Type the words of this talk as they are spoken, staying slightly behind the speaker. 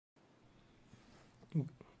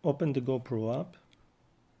open the GoPro app,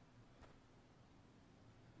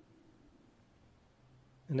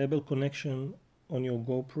 enable connection on your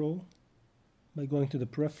GoPro by going to the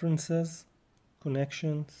Preferences,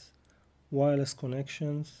 Connections, Wireless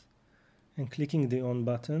Connections, and clicking the On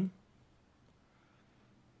button.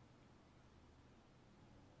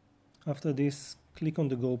 After this, click on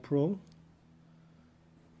the GoPro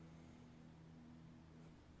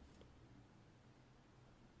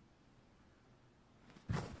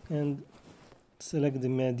and select the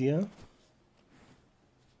media.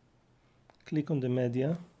 Click on the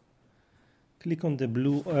media, click on the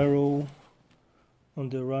blue arrow on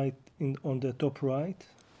the right, on the top right,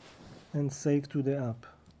 and save to the app.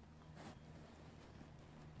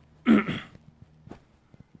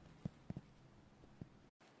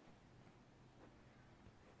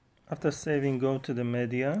 After saving, go to the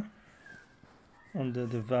media on the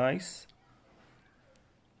device,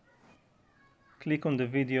 click on the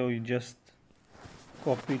video you just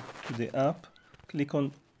copied to the app, click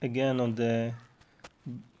on again on the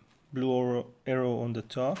blue arrow on the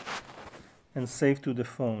top, and save to the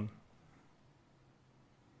phone.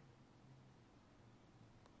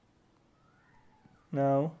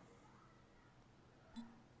 Now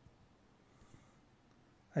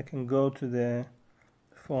I can go to the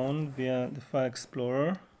phone via the File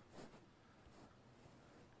Explorer,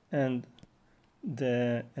 and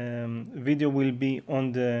the video will be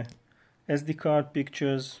on the SD card,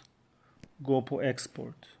 Pictures, GoPro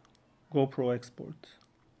export,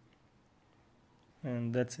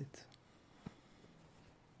 and that's it.